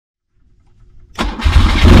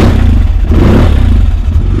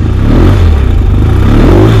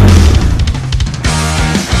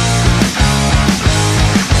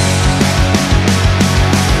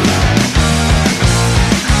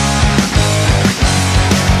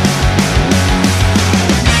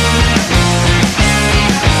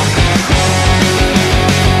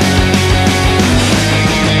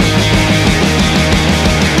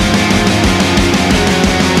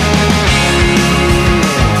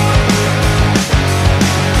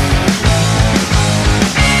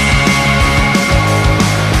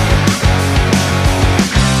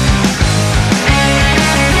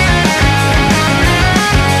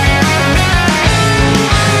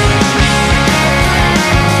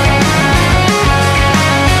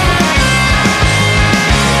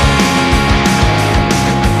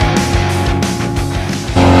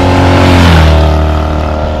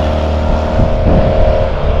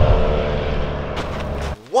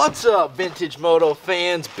What's up, Vintage Moto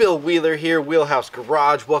fans? Bill Wheeler here, Wheelhouse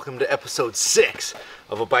Garage. Welcome to episode 6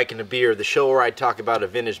 of A Bike and a Beer, the show where I talk about a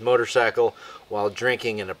vintage motorcycle while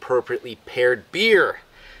drinking an appropriately paired beer.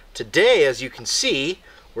 Today, as you can see,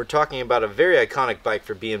 we're talking about a very iconic bike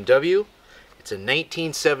for BMW. It's a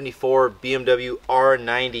 1974 BMW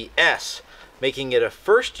R90S, making it a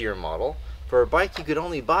first-year model for a bike you could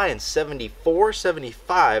only buy in 74,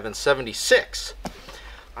 75, and 76.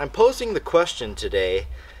 I'm posing the question today,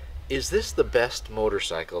 is this the best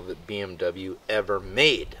motorcycle that BMW ever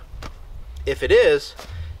made? If it is,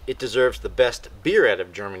 it deserves the best beer out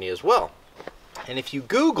of Germany as well. And if you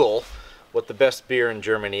Google what the best beer in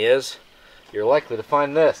Germany is, you're likely to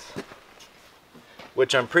find this,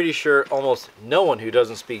 which I'm pretty sure almost no one who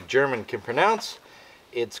doesn't speak German can pronounce.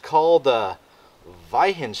 It's called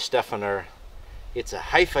Weihenstephaner. It's a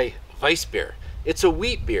Hefe Weissbier. It's a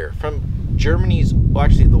wheat beer from Germany's, well,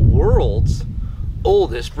 actually the world's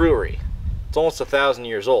oldest brewery. It's almost 1,000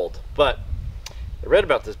 years old, but I read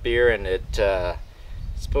about this beer and it's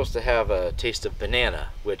supposed to have a taste of banana,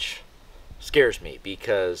 which scares me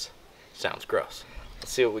because it sounds gross.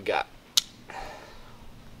 Let's see what we got.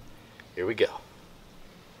 Here we go.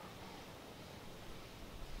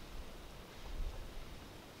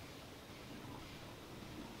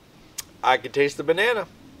 I can taste the banana.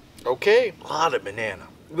 Okay, a lot of banana.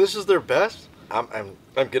 This is their best. I'm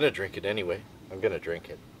gonna drink it anyway. I'm gonna drink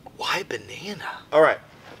it. Why banana? All right,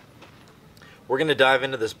 we're gonna dive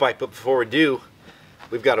into this bike, but before we do,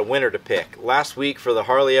 we've got a winner to pick. Last week for the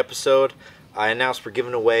Harley episode, I announced we're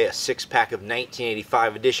giving away a 6-pack of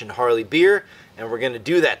 1985 edition Harley beer, and we're gonna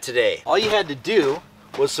do that today. All you had to do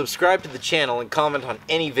was subscribe to the channel and comment on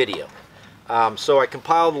any video. So I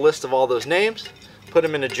compiled a list of all those names, put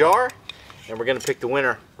them in a jar, and we're gonna pick the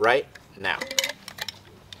winner right now.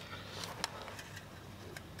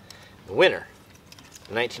 The winner,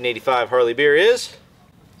 the 1985 Harley beer is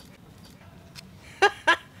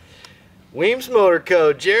Weems Motor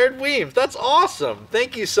Co. Jared Weems. That's awesome.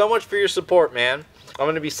 Thank you so much for your support, man. I'm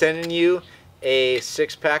going to be sending you a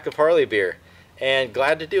 6-pack of Harley beer, and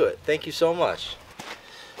glad to do it. Thank you so much.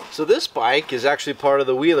 So this bike is actually part of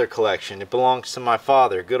the Wheeler collection. It belongs to my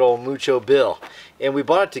father, good old Mucho Bill, and we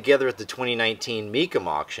bought it together at the 2019 Mecum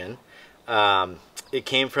auction. It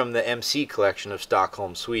came from the MC collection of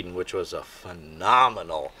Stockholm, Sweden, which was a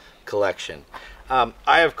phenomenal collection.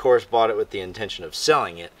 I, of course, bought it with the intention of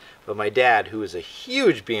selling it, but my dad, who is a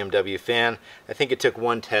huge BMW fan, I think it took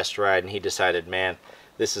one test ride and he decided, man,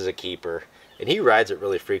 this is a keeper. And he rides it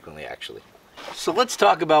really frequently, actually. So let's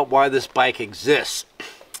talk about why this bike exists.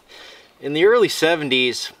 In the early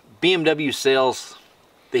 70s, BMW sales,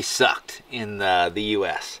 they sucked in the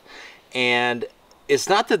US. And it's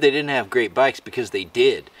not that they didn't have great bikes, because they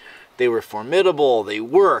did. They were formidable, they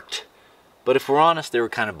worked, but if we're honest, they were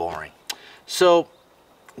kind of boring. So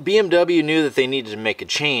BMW knew that they needed to make a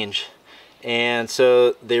change, and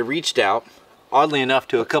so they reached out, oddly enough,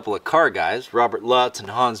 to a couple of car guys, Robert Lutz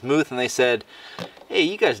and Hans Muth, and they said, hey,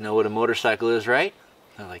 you guys know what a motorcycle is, right?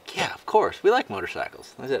 They're like, yeah, of course, we like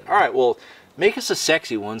motorcycles. I said, all right, well, make us a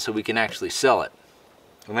sexy one so we can actually sell it.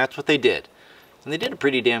 And that's what they did. And they did a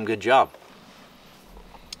pretty damn good job.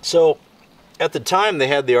 So, at the time, they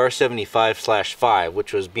had the R75/5,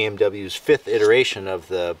 which was BMW's 5th iteration of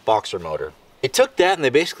the Boxer motor. They took that and they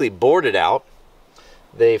basically bored it out.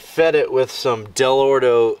 They fed it with some Del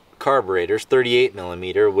Ordo carburetors,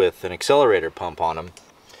 38mm, with an accelerator pump on them.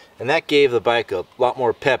 And that gave the bike a lot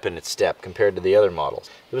more pep in its step compared to the other models.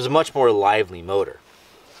 It was a much more lively motor.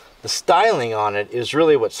 The styling on it is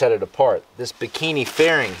really what set it apart. This bikini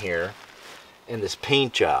fairing here and this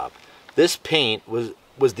paint job. This paint was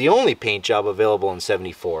the only paint job available in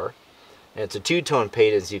 74, and it's a two-tone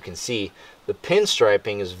paint, as you can see. The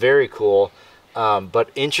pinstriping is very cool,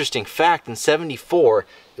 but interesting fact, in 74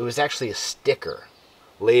 it was actually a sticker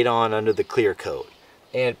laid on under the clear coat,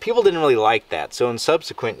 and people didn't really like that, so in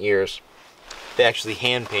subsequent years they actually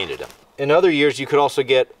hand painted them. In other years you could also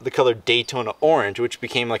get the color Daytona Orange, which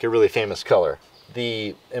became like a really famous color.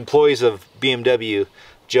 The employees of BMW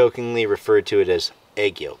jokingly referred to it as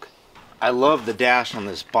egg yolk. I love the dash on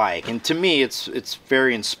this bike, and to me it's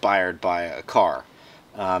very inspired by a car.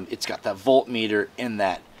 It's got that voltmeter and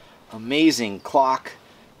that amazing clock.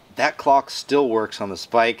 That clock still works on this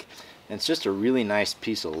bike, and it's just a really nice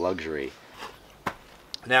piece of luxury.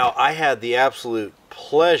 Now, I had the absolute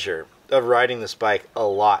pleasure of riding this bike a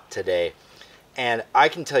lot today, and I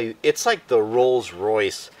can tell you, it's like the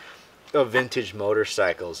Rolls-Royce of vintage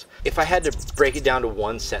motorcycles. If I had to break it down to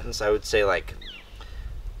one sentence, I would say, like,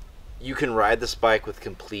 you can ride this bike with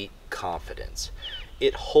complete confidence.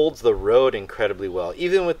 it holds the road incredibly well,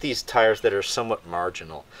 even with these tires that are somewhat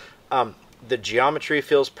marginal. The geometry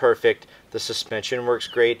feels perfect. The suspension works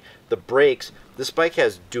great. The brakes, this bike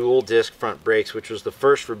has dual disc front brakes, which was the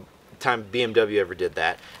first time BMW ever did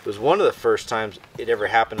that. It was one of the first times it ever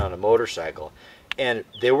happened on a motorcycle, and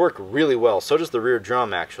they work really well. So does the rear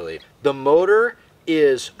drum, actually. The motor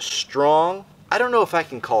is strong. I don't know if I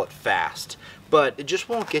can call it fast, but it just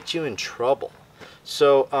won't get you in trouble.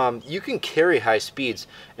 So you can carry high speeds,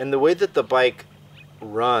 and the way that the bike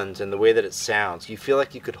runs and the way that it sounds, you feel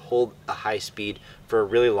like you could hold a high speed for a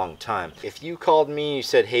really long time. If you called me and you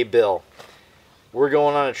said, hey Bill, we're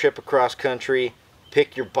going on a trip across country,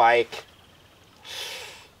 pick your bike,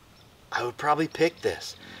 I would probably pick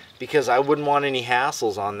this because I wouldn't want any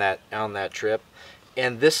hassles on that trip.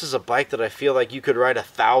 And this is a bike that I feel like you could ride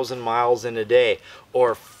 1,000 miles in a day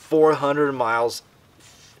or 400 miles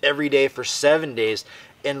every day for 7 days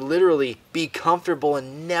and literally be comfortable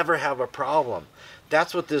and never have a problem.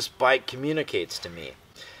 That's what this bike communicates to me.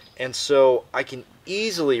 And so I can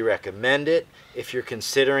easily recommend it if you're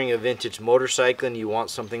considering a vintage motorcycle and you want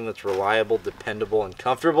something that's reliable, dependable, and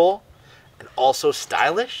comfortable, and also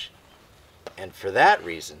stylish. And for that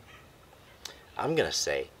reason, I'm going to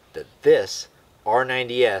say that this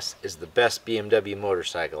R90S is the best BMW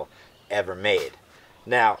motorcycle ever made.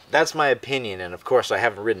 Now, that's my opinion, and of course I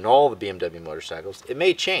haven't ridden all the BMW motorcycles. It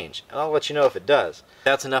may change, and I'll let you know if it does.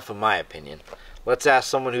 That's enough of my opinion. Let's ask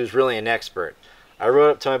someone who's really an expert. I rode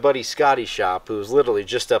up to my buddy Scottie shop, who was literally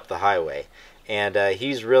just up the highway, and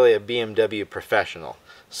he's really a BMW professional.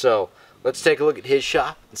 So let's take a look at his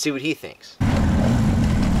shop and see what he thinks.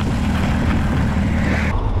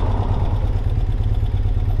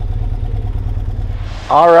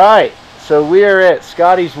 All right, so we are at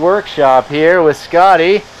Scottie's workshop here with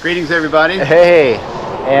Scottie. Greetings, everybody. Hey,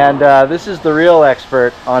 and this is the real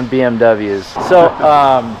expert on BMWs. So,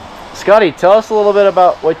 Scottie, tell us a little bit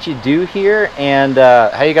about what you do here and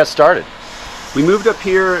how you got started. We moved up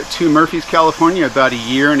here to Murphy's, California about 1.5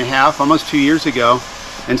 years, almost 2 years ago.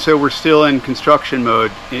 And so we're still in construction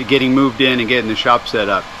mode, getting moved in and getting the shop set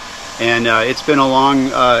up. And it's been a long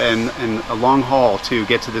a long haul to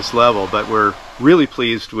get to this level, but we're really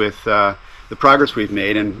pleased with the progress we've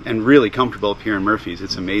made and really comfortable up here in Murphy's.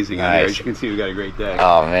 It's amazing out here. As you can see, we've got a great day.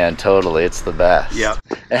 Oh man, totally. It's the best. Yeah.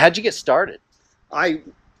 And how'd you get started? I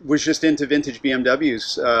was just into vintage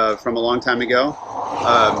BMWs from a long time ago.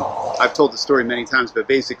 I've told the story many times, but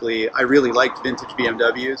basically I really liked vintage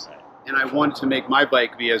BMWs, and I wanted to make my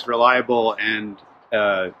bike be as reliable and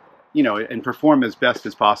you know, and perform as best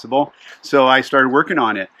as possible. So I started working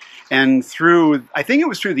on it, and through, I think it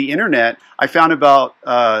was through the internet, I found about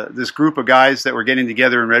this group of guys that were getting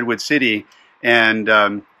together in Redwood City,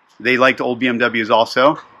 and they liked old BMWs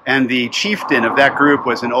also. And the chieftain of that group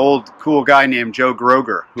was an old cool guy named Joe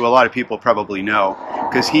Groger, who a lot of people probably know,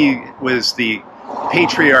 because he was the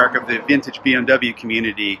patriarch of the vintage BMW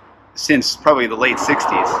community since probably the late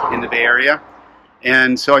 60s in the Bay Area.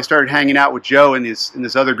 And so I started hanging out with Joe and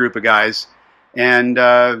this other group of guys, and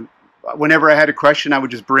whenever I had a question, I would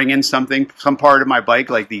just bring in some part of my bike,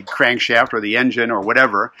 like the crankshaft or the engine or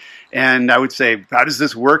whatever, and I would say, how does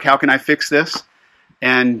this work? How can I fix this?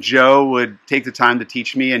 And Joe would take the time to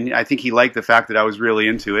teach me, and I think he liked the fact that I was really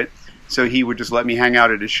into it. So he would just let me hang out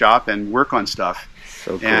at his shop and work on stuff.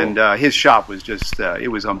 So cool. And his shop was just, it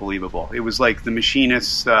was unbelievable. It was like the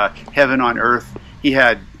machinist's heaven on earth. He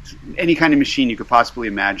had any kind of machine you could possibly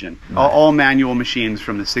imagine. Nice. All manual machines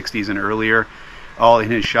from the 60s and earlier, all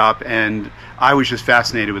in his shop, and I was just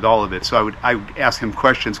fascinated with all of it. So I would ask him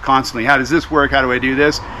questions constantly. How does this work? How do I do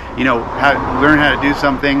this? You know, learn how to do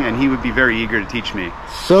something, and he would be very eager to teach me.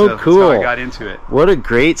 So cool. That's how I got into it. What a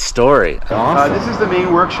great story. Awesome. This is the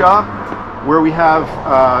main workshop where we have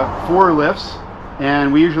 4 lifts,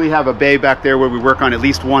 and we usually have a bay back there where we work on at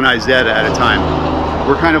least one Izetta at a time.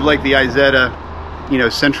 We're kind of like the Izetta, you know,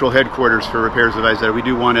 central headquarters for repairs of Izetta. We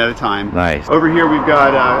do one at a time. Nice. Over here we've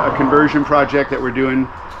got a conversion project that we're doing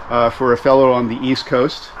for a fellow on the East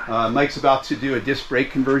Coast. Mike's about to do a disc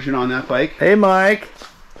brake conversion on that bike. Hey Mike,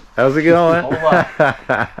 how's it going?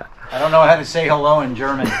 I don't know how to say hello in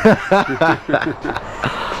German.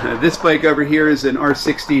 This bike over here is an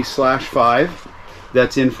R60/5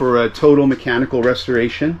 that's in for a total mechanical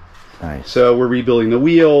restoration. Nice. So we're rebuilding the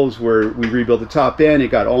wheels, we rebuilt the top end, it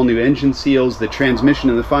got all new engine seals, the transmission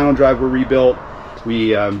and the final drive were rebuilt.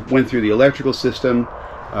 We went through the electrical system.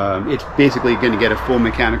 It's basically going to get a full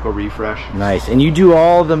mechanical refresh. Nice. And you do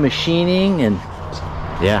all the machining and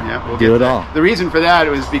we'll do it all. The reason for that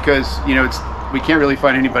was because, you know, we can't really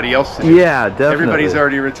find anybody else to do it. Yeah, definitely. Everybody's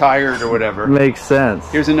already retired or whatever. Makes sense.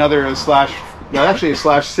 Here's another actually a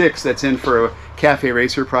 /6 that's in for a cafe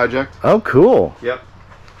racer project. Oh, cool. Yep.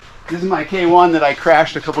 This is my K1 that I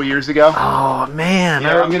crashed a couple years ago. Oh man,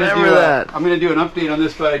 Yeah, I remember that. I'm going to do an update on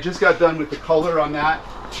this, but I just got done with the color on that.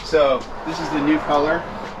 So this is the new color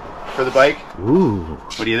for the bike. Ooh.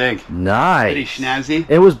 What do you think? Nice. Pretty snazzy.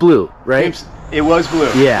 It was blue, right? It was blue.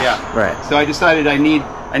 Yeah, right. So I decided I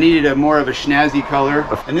needed a more of a snazzy color.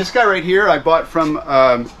 And this guy right here I bought from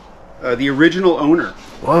the original owner.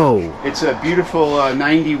 Whoa. It's a beautiful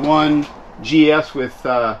 91 GS with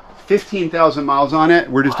 15,000 miles on it.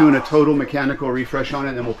 We're just doing a total mechanical refresh on it,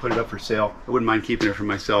 and then we'll put it up for sale. I wouldn't mind keeping it for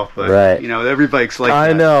myself, but you know, every bike's like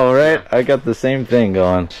that. I know, right? Yeah. I got the same thing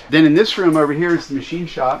going. Then in this room over here is the machine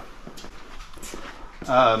shop.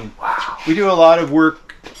 Wow. We do a lot of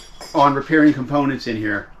work on repairing components in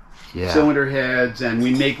here. Yeah. Cylinder heads, and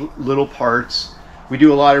we make little parts. We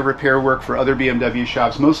do a lot of repair work for other BMW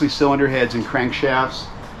shops, mostly cylinder heads and crankshafts,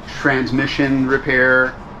 transmission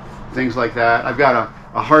repair, things like that. I've got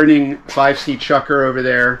a Harding 5-seat chucker over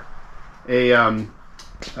there, a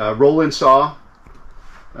roll-in saw,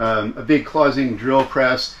 a big closing drill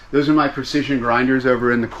press. Those are my precision grinders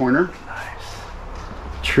over in the corner. Nice.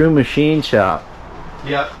 True machine shop.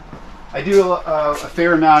 Yep. I do a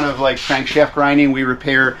fair amount of like crankshaft grinding. We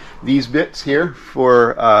repair these bits here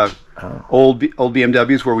for old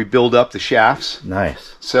BMWs where we build up the shafts.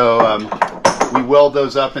 Nice. So we weld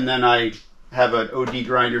those up, and then I have an OD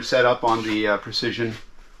grinder set up on the precision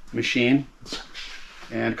machine,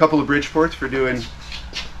 and a couple of bridge ports for doing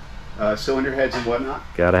cylinder heads and whatnot.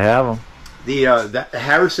 Gotta have them. The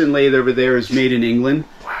Harrison lathe over there is made in England.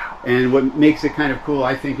 Wow. And what makes it kind of cool,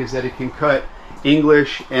 I think, is that it can cut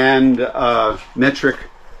English and metric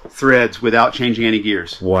threads without changing any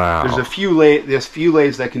gears. Wow. There's few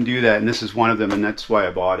lathes that can do that, and this is one of them, and that's why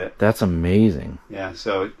I bought it. That's amazing. Yeah,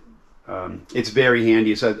 so it's very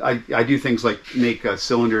handy. So I do things like make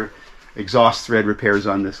cylinder exhaust thread repairs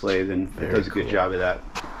on this lathe, and it does a good job of that.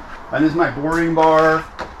 And this is my boring bar,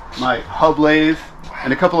 my hub lathe,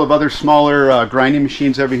 and a couple of other smaller grinding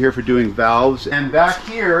machines over here for doing valves. And back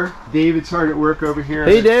here, David's hard at work over here.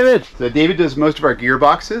 Hey, David. So David does most of our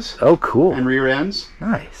gearboxes. Oh, cool. And rear ends.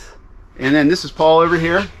 Nice. And then this is Paul over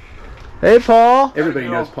here. Hey, Paul. Everybody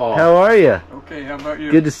knows Paul. How are you? Okay, how about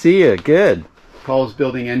you? Good to see you. Good. Paul's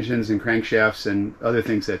building engines and crankshafts and other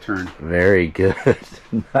things that turn. Very good.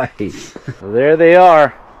 Nice. Well, there they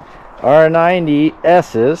are.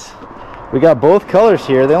 R90S's. We got both colors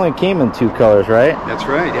here. They only came in 2 colors, right? That's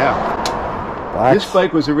right, yeah. Black. This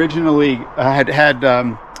bike was originally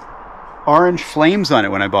had orange flames on it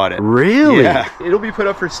when I bought it. Really? Yeah. It'll be put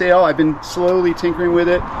up for sale. I've been slowly tinkering with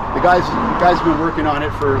it. The guys have been working on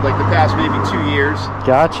it for like the past maybe 2 years.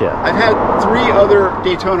 Gotcha. I've had 3 other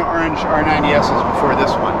Daytona Orange R90S's before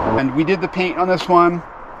this one. And we did the paint on this one.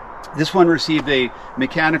 This one received a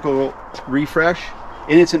mechanical refresh.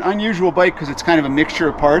 And it's an unusual bike because it's kind of a mixture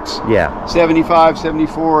of parts. Yeah. 75,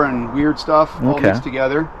 74, and weird stuff all Okay. mixed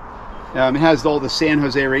together. It has all the San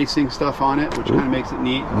Jose racing stuff on it, which kind of makes it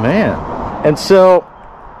neat. Man. And so,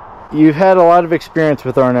 you've had a lot of experience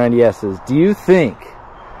with R90S's. Do you think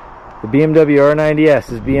the BMW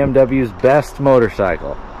R90S is BMW's best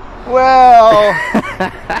motorcycle? Well,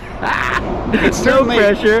 it's certainly,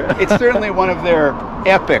 no pressure. It's certainly one of their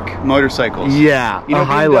epic motorcycles. Yeah, you know, a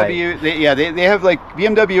highlight. BMW, they have like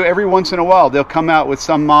BMW every once in a while. They'll come out with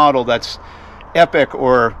some model that's epic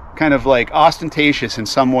or kind of like ostentatious in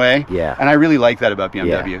some way. Yeah. And I really like that about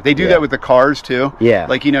BMW. Yeah. They do that with the cars too. Yeah.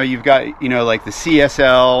 Like, you know, you've got, you know, like the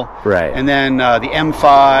CSL. Right. And then the M5.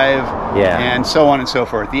 Yeah. And so on and so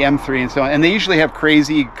forth. The M3 and so on. And they usually have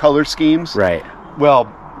crazy color schemes. Right.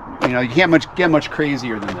 Well, you know, you can't get much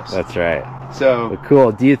crazier than this. That's right. So But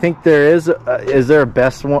cool. Do you think there is there a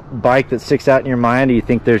best bike that sticks out in your mind? Or do you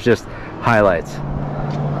think there's just highlights?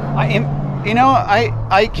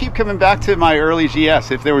 I keep coming back to my early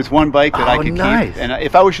GS. If there was one bike that I could keep, and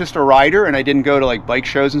if I was just a rider and I didn't go to like bike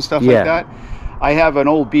shows and stuff like that, I have an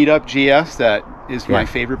old beat up GS that is my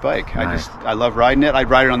favorite bike. Nice. I love riding it.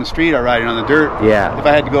 I'd ride it on the street. I ride it on the dirt. Yeah. If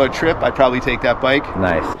I had to go a trip, I'd probably take that bike.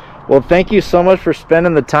 Nice. Well, thank you so much for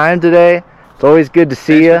spending the time today. It's always good to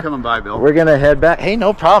see you. Thanks for coming by, Bill. We're gonna head back. Hey,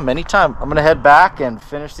 no problem. Anytime. I'm gonna head back and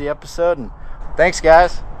finish the episode. And thanks,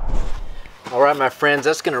 guys. All right, my friends,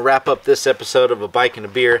 that's going to wrap up this episode of A Bike and a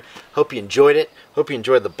Beer. Hope you enjoyed it. Hope you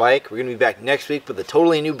enjoyed the bike. We're going to be back next week with a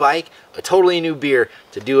totally new bike, a totally new beer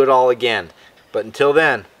to do it all again. But until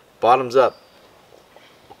then, bottoms up.